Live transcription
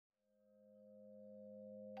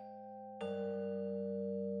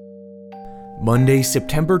Monday,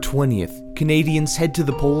 September 20th, Canadians head to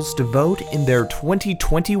the polls to vote in their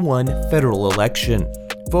 2021 federal election.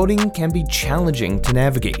 Voting can be challenging to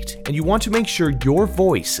navigate, and you want to make sure your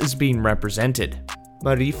voice is being represented.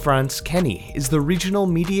 Marie-France Kenny is the Regional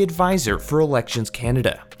Media Advisor for Elections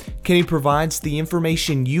Canada. Kenny provides the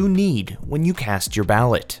information you need when you cast your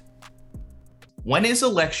ballot. When is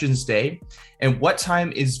Elections Day, and what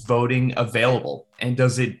time is voting available, and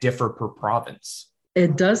does it differ per province?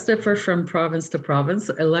 It does differ from province to province.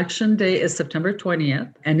 Election Day is September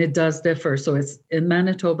 20th, and it does differ. So it's in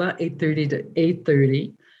Manitoba, 8:30 to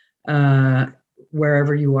 8:30,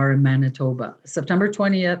 wherever you are in Manitoba. September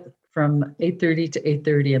 20th from 8:30 to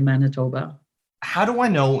 8:30 in Manitoba. How do I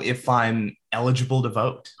know if I'm eligible to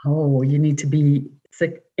vote? Oh, you need to be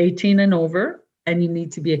 18 and over, and you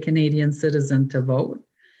need to be a Canadian citizen to vote.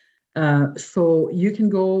 So you can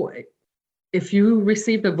go. If you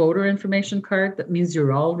received a voter information card, that means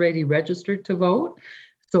you're already registered to vote.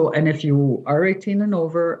 So, and if you are 18 and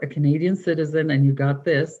over, a Canadian citizen, and you got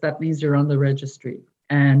this, that means you're on the registry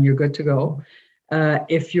and you're good to go.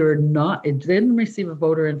 If you're not, it didn't receive a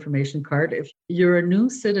voter information card, if you're a new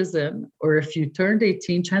citizen or if you turned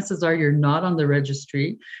 18, chances are you're not on the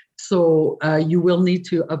registry. So you will need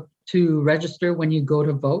to register when you go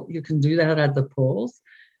to vote. You can do that at the polls.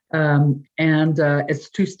 It's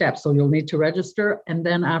 2 steps. So you'll need to register, and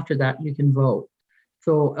then after that you can vote.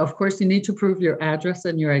 So of course you need to prove your address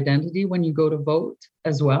and your identity when you go to vote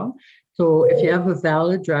as well. So if you have a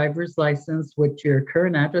valid driver's license with your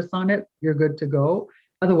current address on it, you're good to go.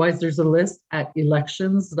 Otherwise, there's a list at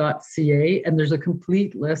elections.ca, and there's a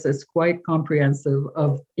complete list. It's quite comprehensive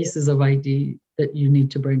of pieces of ID that you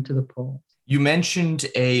need to bring to the poll. You mentioned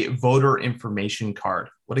a voter information card.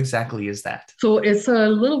 What exactly is that? So it's a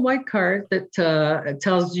little white card that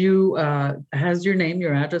tells you, has your name,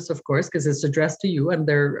 your address, of course, because it's addressed to you, and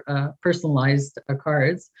they're personalized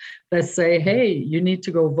cards that say, hey, you need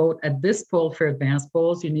to go vote at this poll for advanced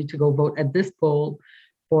polls. You need to go vote at this poll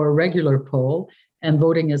for a regular poll. And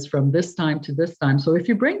voting is from this time to this time. So if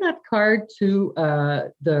you bring that card to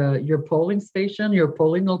your polling station, your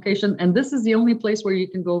polling location, and this is the only place where you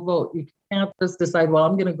can go vote. You can't just decide, well,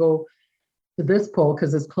 I'm going to go to this poll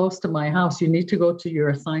because it's close to my house. You need to go to your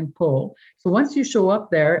assigned poll. So once you show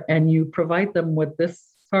up there and you provide them with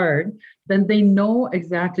this card, then they know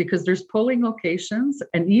exactly, because there's polling locations,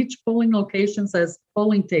 and each polling location says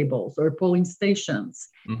polling tables or polling stations.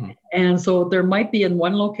 Mm-hmm. And so there might be in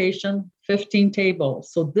one location 15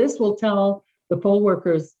 tables. So this will tell the poll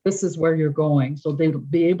workers, this is where you're going. So they'll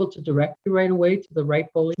be able to direct you right away to the right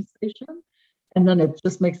polling station. And then it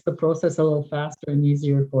just makes the process a little faster and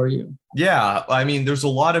easier for you. Yeah, I mean, there's a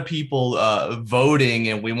lot of people voting,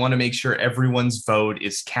 and we want to make sure everyone's vote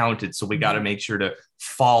is counted. So we got to make sure to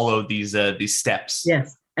follow these steps.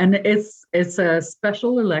 Yes, and it's a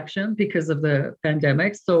special election because of the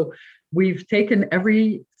pandemic. So we've taken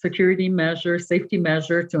every security measure, safety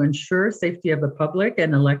measure to ensure safety of the public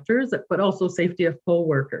and electors, but also safety of poll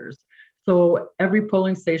workers. So every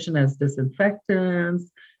polling station has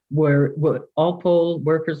disinfectants, where all poll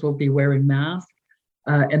workers will be wearing masks.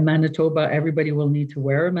 In Manitoba, everybody will need to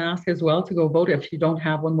wear a mask as well to go vote. If you don't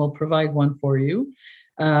have one, we'll provide one for you.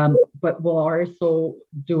 But we're also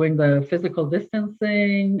doing the physical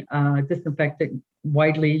distancing, disinfecting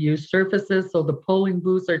widely used surfaces. So the polling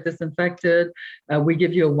booths are disinfected. We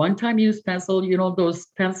give you a one-time use pencil, those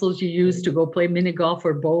pencils you use to go play mini golf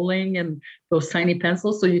or bowling, and those tiny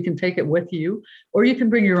pencils, so you can take it with you. Or you can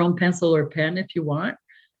bring your own pencil or pen if you want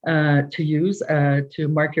to use to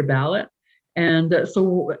mark your ballot. And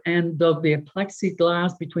there'll be a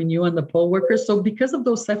plexiglass between you and the poll workers. So because of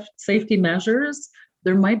those safety measures,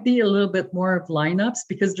 there might be a little bit more of lineups,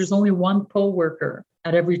 because there's only one poll worker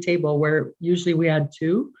at every table, where usually we had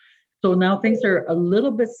 2. So now things are a little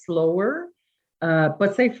bit slower,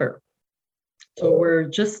 but safer. So we're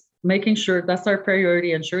just making sure that's our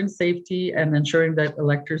priority, ensuring safety and ensuring that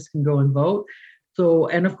electors can go and vote. So,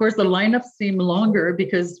 and of course, the lineups seem longer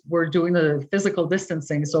because we're doing the physical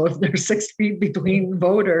distancing. So if there's 6 feet between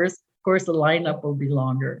voters, of course, the lineup will be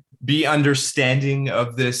longer. Be understanding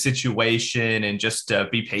of the situation and just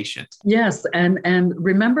be patient. Yes. And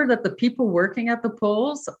remember that the people working at the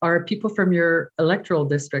polls are people from your electoral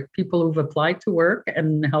district, people who've applied to work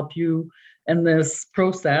and help you in this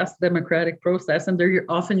process, democratic process. And they're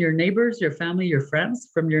often your neighbors, your family, your friends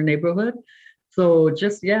from your neighborhood. So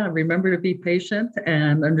just, remember to be patient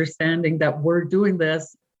and understanding that we're doing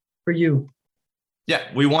this for you. Yeah,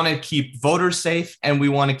 we want to keep voters safe, and we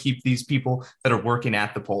want to keep these people that are working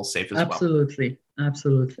at the polls safe as well. Absolutely.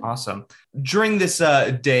 Absolutely. Awesome. During this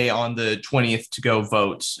day on the 20th to go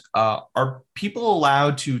vote, are people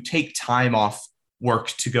allowed to take time off work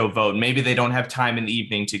to go vote? Maybe they don't have time in the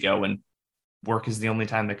evening to go and work is the only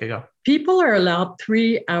time they could go. People are allowed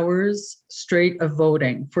 3 hours straight of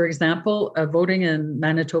voting. For example, voting in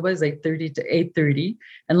Manitoba is 8:30 to 8:30.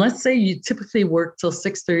 And let's say you typically work till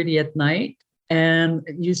 6:30 at night and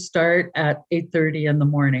you start at 8:30 in the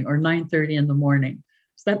morning or 9:30 in the morning.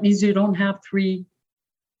 So that means you don't have 3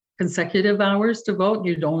 consecutive hours to vote.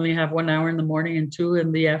 You'd only have 1 hour in the morning and 2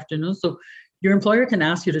 in the afternoon. So your employer can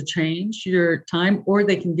ask you to change your time, or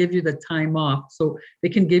they can give you the time off. So they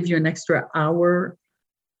can give you an extra hour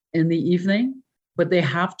in the evening, but they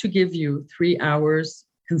have to give you 3 hours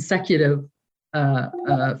consecutive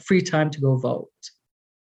free time to go vote.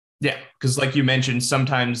 Yeah, because like you mentioned,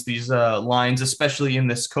 sometimes these lines, especially in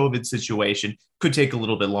this COVID situation, could take a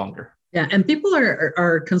little bit longer. Yeah, and people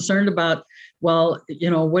are concerned about, well,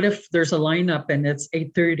 what if there's a lineup and it's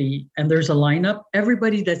 8:30 and there's a lineup?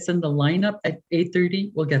 Everybody that's in the lineup at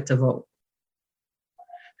 8:30 will get to vote.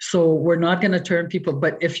 So we're not going to turn people,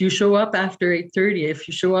 but if you show up after 8:30, if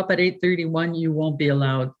you show up at 8:31, you won't be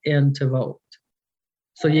allowed in to vote.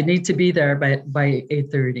 So you need to be there by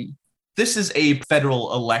 8:30. This is a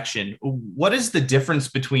federal election. What is the difference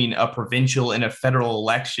between a provincial and a federal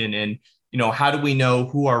election? And, how do we know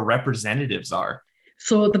who our representatives are?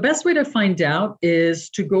 So the best way to find out is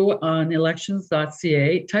to go on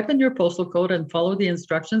elections.ca, type in your postal code and follow the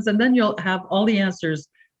instructions, and then you'll have all the answers.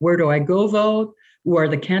 Where do I go vote? Who are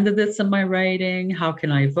the candidates in my riding? How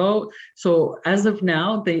can I vote? So as of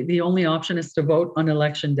now, the only option is to vote on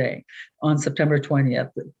election day on September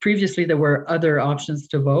 20th. Previously, there were other options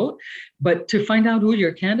to vote, but to find out who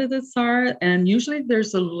your candidates are, and usually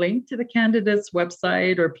there's a link to the candidates'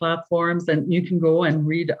 website or platforms, and you can go and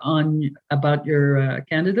read about your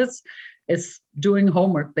candidates. It's doing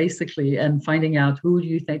homework, basically, and finding out who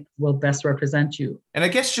you think will best represent you. And I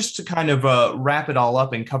guess just to kind of wrap it all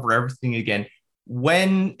up and cover everything again,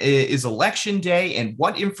 when is election day and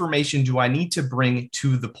what information do I need to bring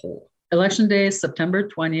to the poll? Election day is September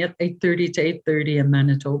 20th, 8:30 to 8:30 in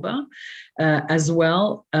Manitoba. As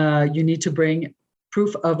well, you need to bring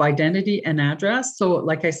proof of identity and address. So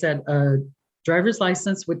like I said, a driver's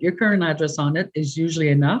license with your current address on it is usually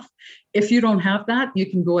enough. If you don't have that, you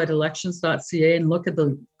can go at elections.ca and look at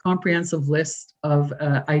the comprehensive list of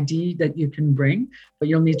ID that you can bring, but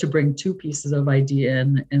you'll need to bring 2 pieces of ID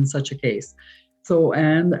in such a case. So,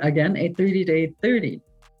 and again, 8:30 to 8:30.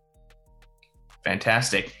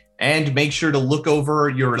 Fantastic. And make sure to look over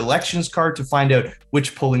your elections card to find out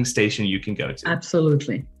which polling station you can go to.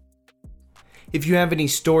 Absolutely. If you have any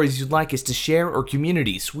stories you'd like us to share or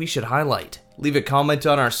communities we should highlight, leave a comment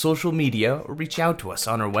on our social media or reach out to us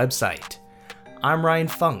on our website. I'm Ryan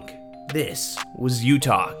Funk. This was U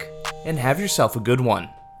Talk, and have yourself a good one.